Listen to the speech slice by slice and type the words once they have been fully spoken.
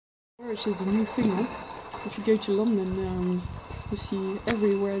Porridge is a new thing, huh? If you go to London, you see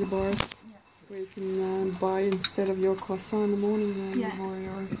everywhere the bars where you can buy instead of your croissant in the morning or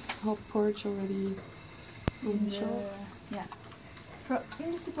your hot porridge already on the shelf. Yeah.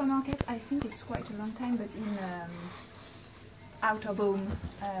 In the supermarket, I think it's quite a long time, but in out of home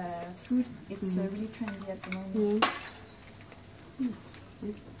food, it's really trendy at the moment.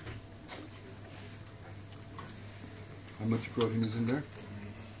 How much protein is in there?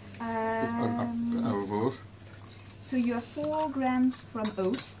 So you have 4 grams from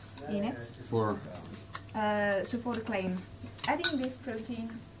oat in it. For? So for the claim, adding this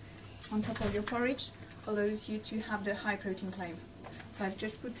protein on top of your porridge allows you to have the high protein claim. So I've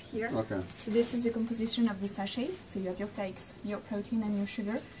just put here. Okay. So this is the composition of the sachet. So you have your flakes, your protein and your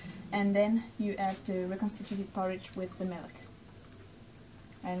sugar, and then you add the reconstituted porridge with the milk.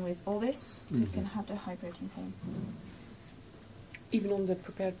 And with all this, you can have the high protein claim. Even on the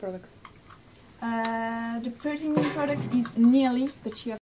prepared product? The protein product is nearly, but you have